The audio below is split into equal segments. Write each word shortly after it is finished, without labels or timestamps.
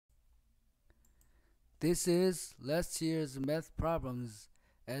This is last year's math problems.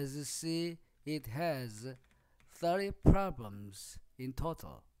 As you see, it has 30 problems in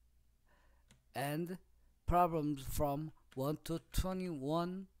total, and problems from 1 to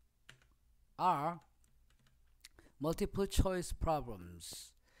 21 are multiple choice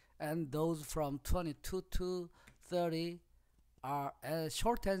problems, and those from 22 to 30 are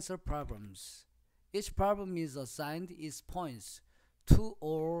short answer problems. Each problem is assigned its points, 2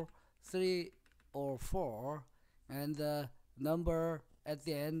 or 3 or 4, and the number at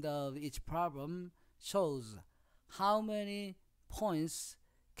the end of each problem shows how many points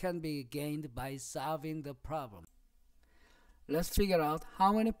can be gained by solving the problem. Let's figure out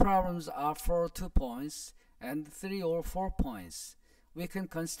how many problems are for 2 points and 3 or 4 points. We can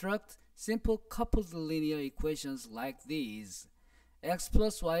construct simple coupled linear equations like these. X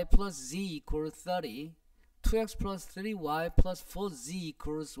plus y plus z equals 30. 2x plus 3y plus 4z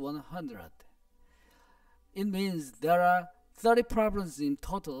equals 100. It means there are 30 problems in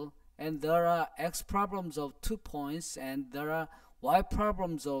total, and there are x problems of 2 points, and there are y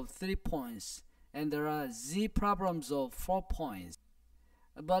problems of 3 points, and there are z problems of 4 points.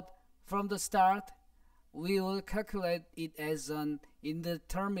 But from the start, we will calculate it as an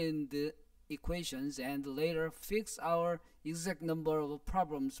indeterminate equations and later fix our exact number of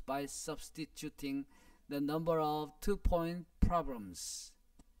problems by substituting the number of 2-point problems.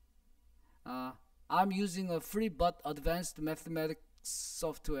 I'm using a free but advanced mathematics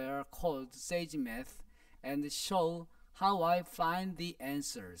software called Sage Math and show how I find the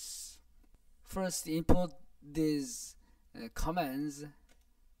answers. First, input these commands,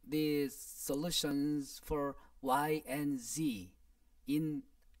 the solutions for y and z in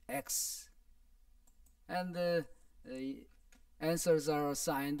X, and the answers are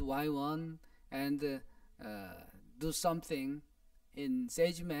assigned y1, and do something in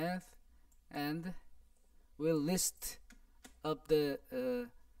Sage Math, and we'll list up the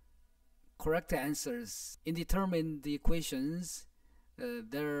correct answers. In determining the equations,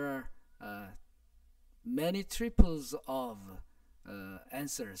 there are many triples of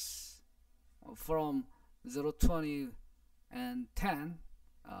answers from 0, 20, and 10,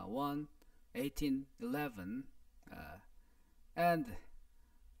 1, 18, 11, and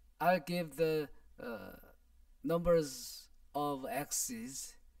I'll give the numbers of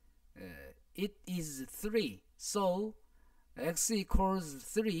x's. It is 3, so x equals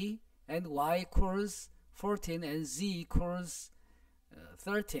 3 and y equals 14 and z equals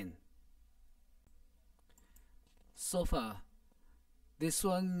 13. So far, this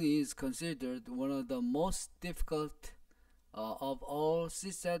one is considered one of the most difficult of all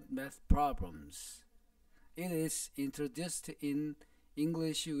CSAT math problems. It is introduced in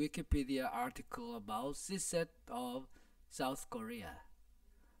English Wikipedia article about CSAT of South Korea.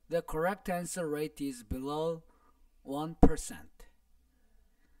 The correct answer rate is below 1%.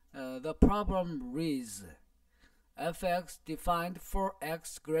 The problem reads, fx defined for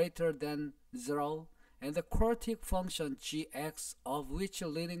x greater than 0 and the quartic function gx of which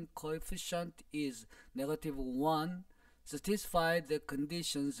leading coefficient is -1 satisfy the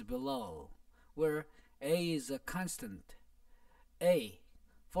conditions below, where a is a constant. A,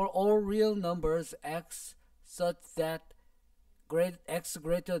 for all real numbers x such that x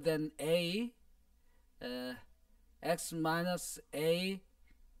greater than a, x minus a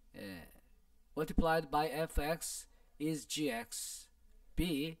multiplied by fx is gx.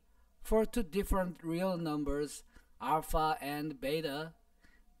 B, for two different real numbers alpha and beta,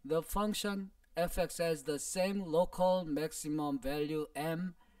 the function fx has the same local maximum value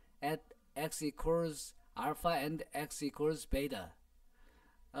m at x equals alpha and x equals beta.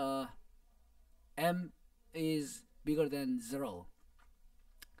 M is bigger than 0.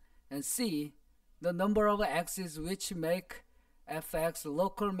 And C, the number of x's which make fx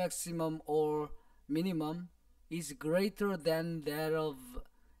local maximum or minimum is greater than that of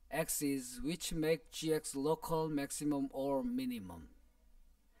x's which make gx local maximum or minimum.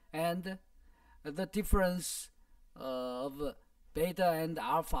 And the difference of beta and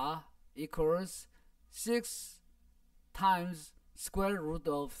alpha equals 6 times square root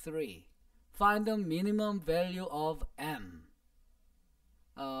of 3. Find the minimum value of m.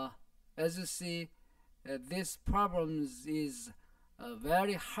 As you see, this problem is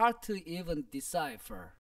very hard to even decipher.